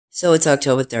So it's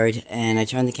October 3rd, and I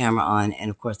turned the camera on, and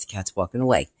of course the cat's walking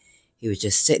away. He was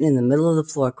just sitting in the middle of the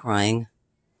floor crying.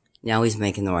 Now he's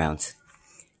making the rounds.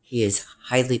 He is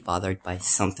highly bothered by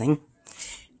something.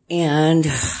 And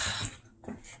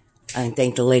I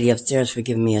thank the lady upstairs for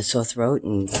giving me a sore throat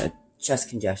and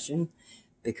chest congestion,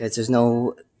 because there's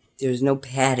no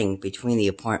padding between the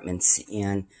apartments,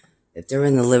 and if they're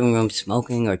in the living room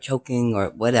smoking or choking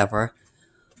or whatever,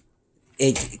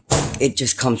 it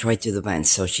just comes right through the vents.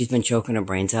 So she's been choking her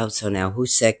brains out. So now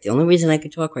who's sick? The only reason I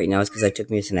can talk right now is because I took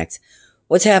Mucinex.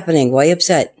 What's happening? Why are you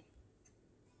upset?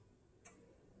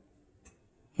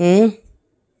 I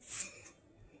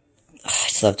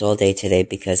slept all day today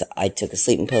because I took a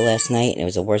sleeping pill last night, and it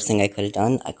was the worst thing I could have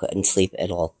done. I couldn't sleep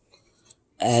at all.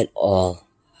 At all.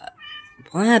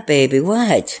 What, baby?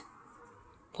 What?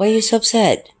 Why are you so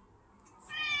upset?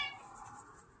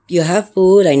 You have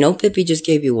food. I know Pippi just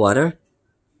gave you water.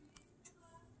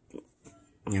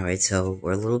 Alright, so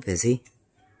we're a little busy.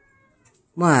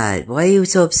 What? Why are you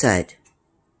so upset?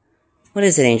 What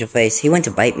is it, Angel Face? He went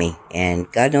to bite me, and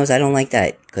God knows I don't like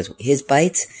that, because his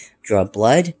bites draw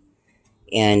blood,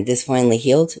 and this finally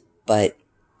healed, but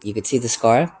you could see the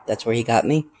scar. That's where he got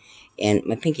me, and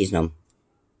my pinky's numb.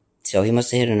 So he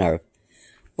must have hit a nerve.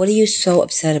 What are you so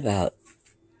upset about?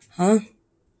 Huh?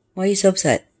 Why are you so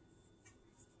upset?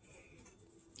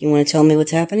 You want to tell me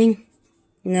what's happening?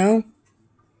 No?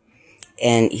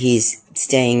 And he's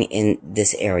staying in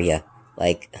this area,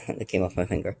 like, that came off my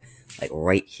finger, like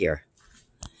right here.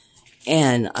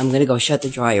 And I'm going to go shut the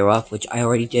dryer off, which I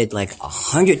already did like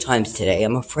 100 times today.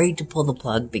 I'm afraid to pull the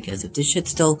plug, because if this shit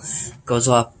still goes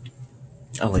off,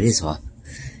 oh, it is off.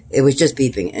 It was just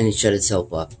beeping, and it shut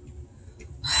itself off.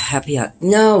 Happy out.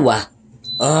 No!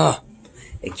 Oh!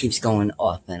 It keeps going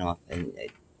off, and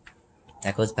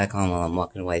that goes back on while I'm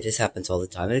walking away. This happens all the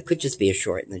time. And it could just be a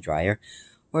short in the dryer,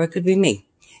 or it could be me.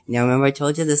 Now, remember I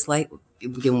told you this light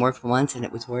didn't work for once, and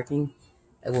it was working?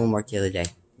 It won't work the other day.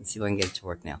 Let's see if I can get it to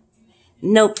work now.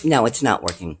 Nope, no, it's not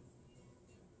working.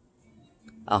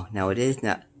 Oh, no, it is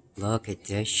not. Look at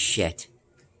this shit.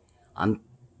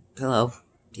 Hello,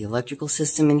 the electrical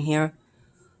system in here.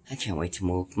 I can't wait to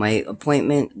move. My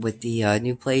appointment with the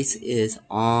new place is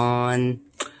on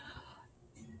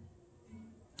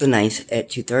the 9th at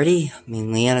 2:30. Me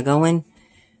and Leanna going.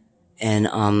 And,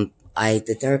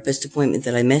 the therapist appointment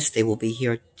that I missed, they will be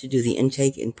here to do the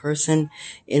intake in person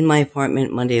in my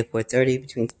apartment Monday at 4:30,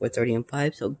 between 4:30 and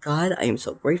 5. So, God, I am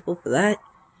so grateful for that.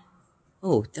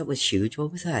 Oh, that was huge.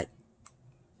 What was that?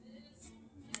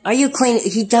 Are you clean?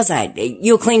 He does that.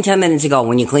 You cleaned 10 minutes ago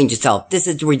when you cleaned yourself. This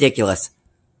is ridiculous.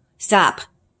 Stop.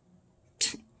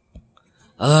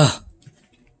 Ugh.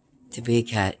 To be a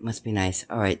cat must be nice.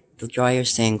 Alright, the dryer's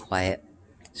staying quiet,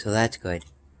 so that's good.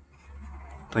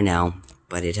 For now.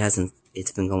 But it hasn't,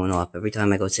 it's been going off. Every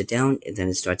time I go sit down, and then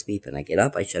it starts beeping. I get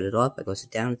up, I shut it off, I go sit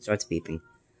down, it starts beeping.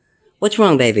 What's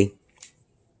wrong, baby?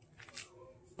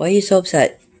 Why are you so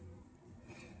upset?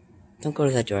 Don't go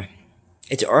to that door.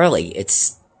 It's early.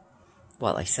 It's,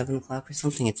 what, like 7 o'clock or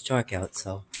something? It's dark out,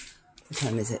 so. What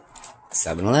time is it?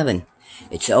 7:11.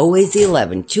 It's always the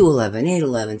 11, 2:11,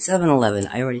 8:11, 7:11.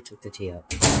 I already took the tea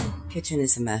out. Kitchen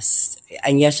is a mess.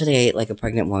 And yesterday I ate like a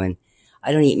pregnant woman.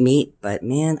 I don't eat meat, but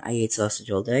man, I ate sausage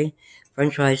all day.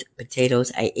 French fries,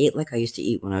 potatoes. I ate like I used to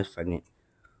eat when I was pregnant.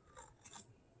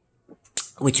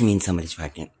 Which means somebody's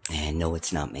pregnant. And no,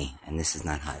 it's not me. And this is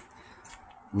not hot.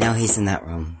 Now he's in that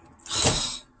room.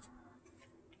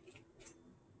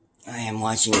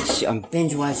 I'm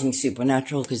binge watching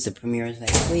Supernatural because the premiere is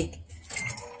next week.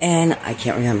 And I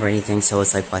can't remember anything, so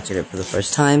it's like watching it for the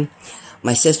first time.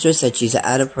 My sister said she's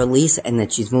out of her lease and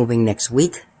that she's moving next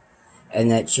week. And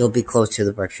that she'll be close to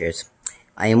the Berkshires.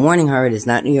 I am warning her, it is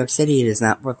not New York City, it is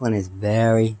not Brooklyn, it's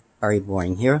very, very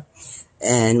boring here.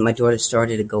 And my daughter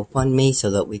started a GoFundMe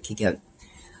so that we could get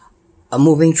a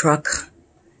moving truck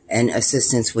and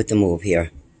assistance with the move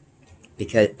here.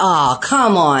 Because, oh,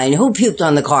 come on, who puked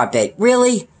on the carpet?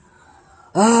 Really?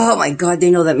 Oh my God, they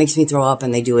know that makes me throw up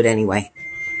and they do it anyway.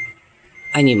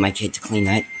 I need my kid to clean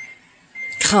that.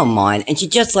 Come on, and she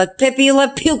just let Pippi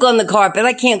let puke on the carpet,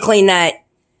 I can't clean that.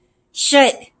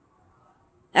 Shit.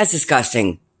 That's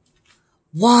disgusting.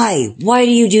 Why? Why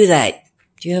do you do that?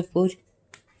 Do you have food?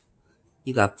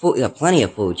 You got food. You got plenty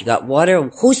of food. You got water.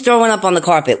 Who's throwing up on the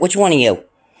carpet? Which one of you?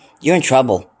 You're in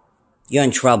trouble. You're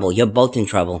in trouble. You're both in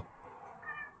trouble.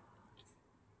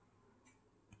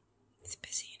 It's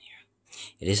busy in here.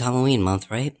 It is Halloween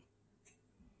month, right?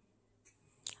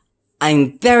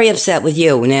 I'm very upset with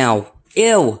you now.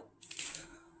 Ew.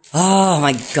 Oh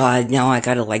my God. Now I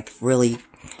gotta like really,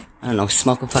 I don't know,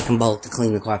 smoke a fucking bowl to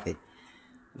clean the carpet.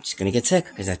 I'm just gonna get sick,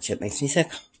 because that shit makes me sick.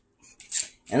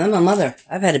 And I'm a mother.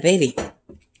 I've had a baby.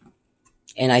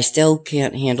 And I still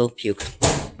can't handle puke.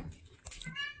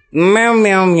 Meow,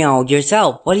 meow, meow.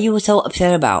 Yourself. What are you so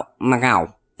upset about?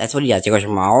 Meow. That's what he does. He goes,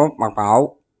 meow, meow,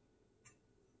 meow.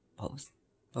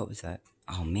 What was that?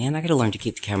 Oh, man, I gotta learn to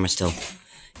keep the camera still.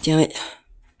 Damn it.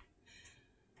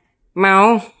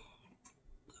 Meow.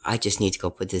 I just need to go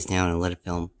put this down and let it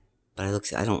film. But I got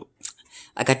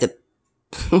the...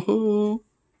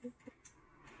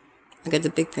 I got the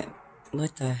big pants.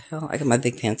 What the hell? I got my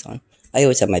big pants on. I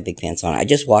always have my big pants on. I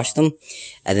just washed them.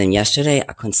 And then yesterday,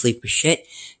 I couldn't sleep for shit.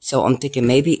 So I'm thinking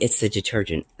maybe it's the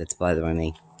detergent that's bothering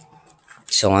me.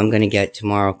 So I'm going to get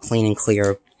tomorrow Clean and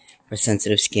Clear for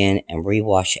sensitive skin and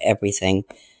rewash everything.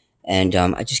 And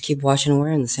I just keep washing and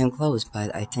wearing the same clothes.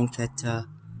 But I think that...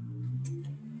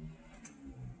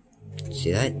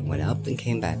 see that? Went up and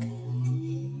came back.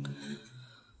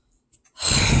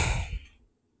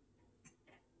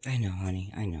 I know,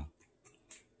 honey. I know.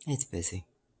 It's busy.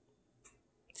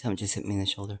 Something just hit me in the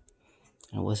shoulder.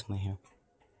 And it wasn't my hair.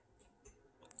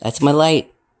 That's my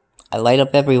light. I light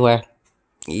up everywhere.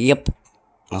 Yep.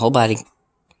 My whole body.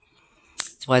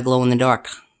 That's why I glow in the dark.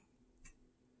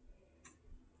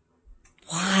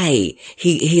 Why?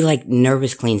 He like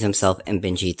nervous cleans himself and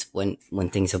binge eats when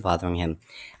things are bothering him.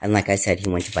 And like I said, he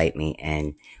went to bite me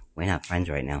and we're not friends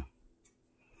right now.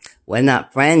 We're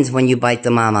not friends when you bite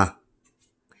the mama.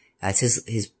 That's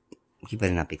his, you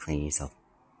better not be cleaning yourself.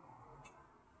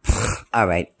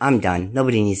 Alright, I'm done.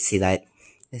 Nobody needs to see that.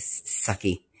 It's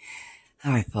sucky.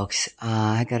 Alright, folks.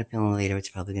 I got a feeling later it's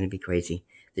probably going to be crazy.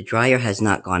 The dryer has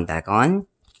not gone back on.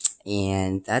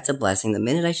 And that's a blessing. The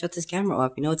minute I shut this camera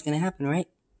off, you know what's going to happen, right?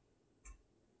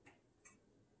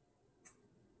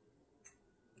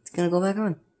 It's going to go back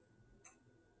on.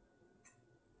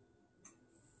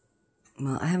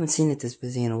 Well, I haven't seen it this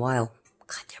busy in a while.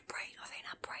 God, they're bright. Are they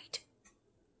not bright?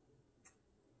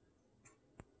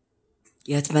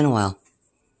 Yeah, it's been a while.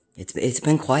 It's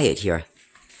been quiet here.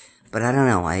 But I don't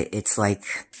know. It's like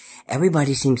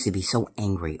everybody seems to be so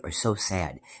angry or so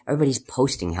sad. Everybody's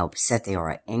posting how upset they are,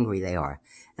 how angry they are.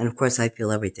 And of course I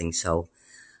feel everything. So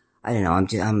I don't know.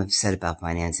 I'm upset about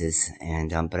finances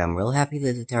and but I'm real happy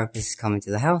that the therapist is coming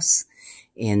to the house.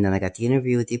 And then I got the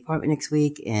interview with the apartment next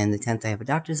week, and the 10th I have a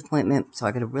doctor's appointment. So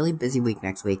I got a really busy week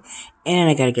next week. And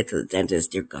I got to get to the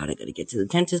dentist. Dear God, I got to get to the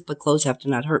dentist, but clothes have to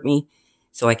not hurt me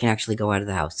so I can actually go out of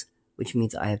the house, which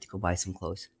means I have to go buy some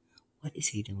clothes. What is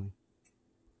he doing?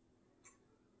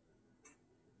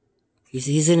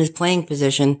 He's in his playing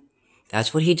position.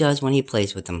 That's what he does when he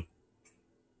plays with them.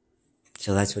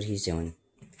 So that's what he's doing.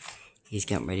 He's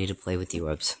getting ready to play with the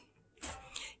orbs.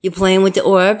 You playing with the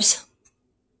orbs?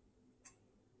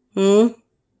 What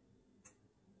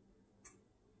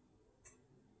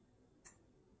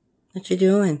you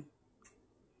doing?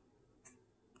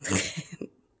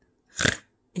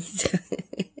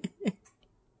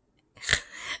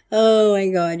 Oh my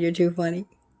God, you're too funny.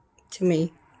 To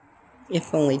me.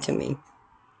 If only to me.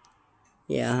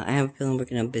 Yeah, I have a feeling we're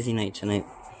going to have a busy night tonight.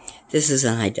 This is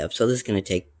in high def, so this is going to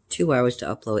take 2 hours to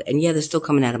upload. And yeah, they're still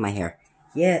coming out of my hair.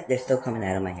 Yeah, they're still coming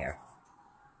out of my hair.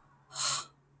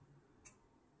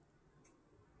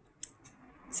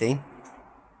 See?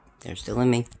 They're still in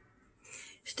me.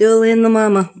 Still in the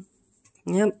mama.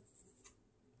 Yep.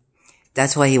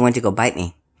 That's why he went to go bite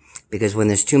me. Because when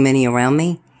there's too many around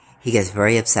me, he gets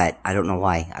very upset. I don't know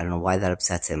why. I don't know why that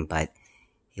upsets him, but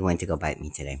he went to go bite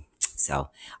me today. So,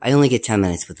 I only get 10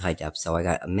 minutes with high def, so I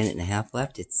got a minute and a half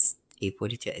left. It's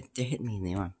 8:42. They're hitting me in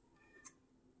the arm.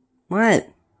 What?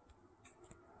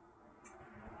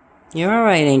 You're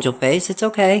alright, angel face. It's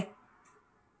okay.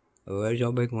 Oh, there's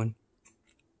your big one.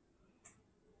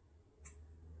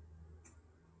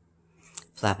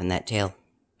 Flapping that tail.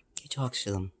 He talks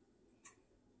to them.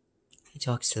 He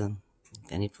talks to them.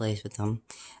 Then he plays with them.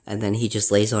 And then he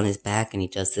just lays on his back and he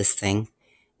does this thing.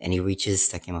 And he reaches,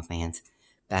 that came off my hands,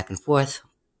 back and forth.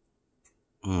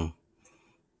 And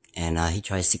he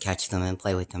tries to catch them and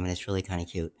play with them. And it's really kind of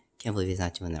cute. Can't believe he's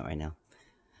not doing that right now.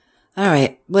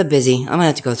 Alright, we're busy. I'm going to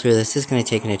have to go through this. This is going to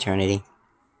take an eternity.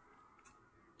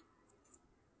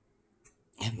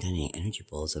 I haven't done any energy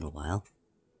balls in a while.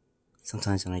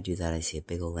 Sometimes when I do that, I see a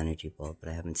big old energy ball, but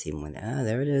I haven't seen one. Ah,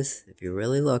 there it is, if you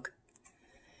really look.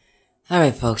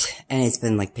 Alright, folks, and it's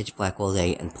been like pitch black all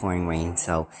day and pouring rain,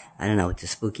 so I don't know, it's a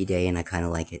spooky day and I kind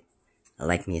of like it. I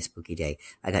like me a spooky day.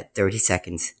 I got 30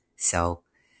 seconds, so,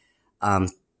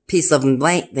 peace, love, and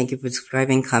light. Thank you for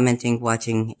subscribing, commenting,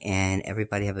 watching, and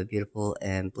everybody have a beautiful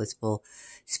and blissful,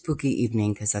 spooky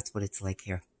evening, because that's what it's like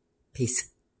here. Peace.